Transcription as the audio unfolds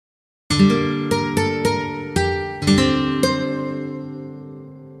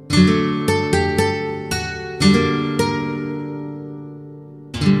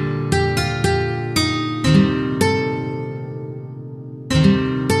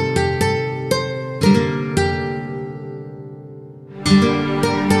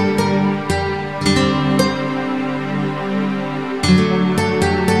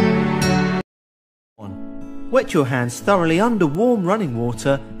Wet your hands thoroughly under warm running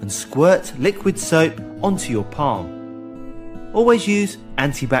water and squirt liquid soap onto your palm. Always use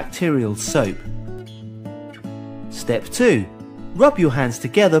antibacterial soap. Step 2. Rub your hands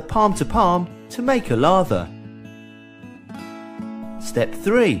together palm to palm to make a lather. Step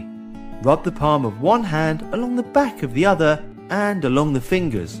 3. Rub the palm of one hand along the back of the other and along the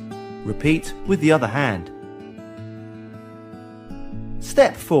fingers. Repeat with the other hand.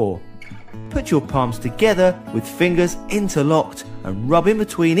 Step 4. Put your palms together with fingers interlocked and rub in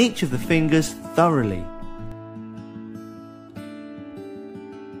between each of the fingers thoroughly.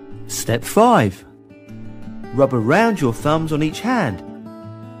 Step 5. Rub around your thumbs on each hand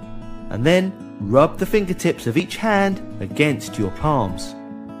and then rub the fingertips of each hand against your palms.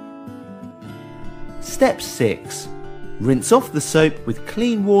 Step 6. Rinse off the soap with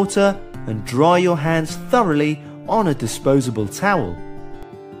clean water and dry your hands thoroughly on a disposable towel.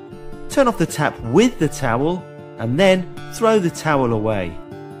 Turn off the tap with the towel and then throw the towel away.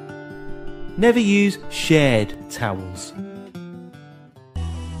 Never use shared towels.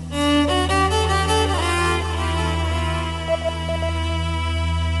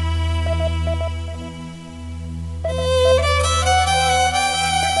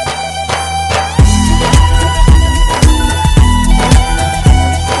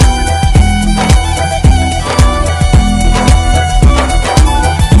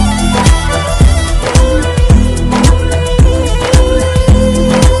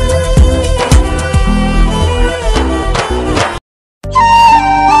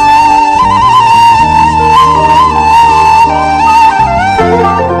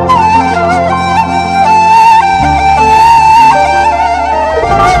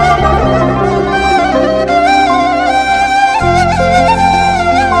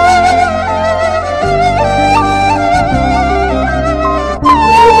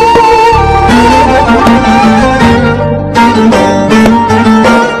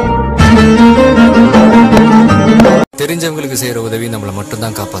 தெரிஞ்சவங்களுக்கு செய்யற உதவி நம்மளை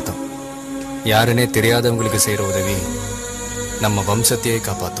மட்டும்தான் காப்பாற்றும். யாருன்னே தெரியாதவங்களுக்கு செய்யற உதவி நம்ம வம்சத்தையே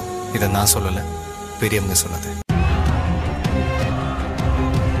காப்பாற்றும். இதை நான் சொல்லல, பெரியவங்க சொன்னது.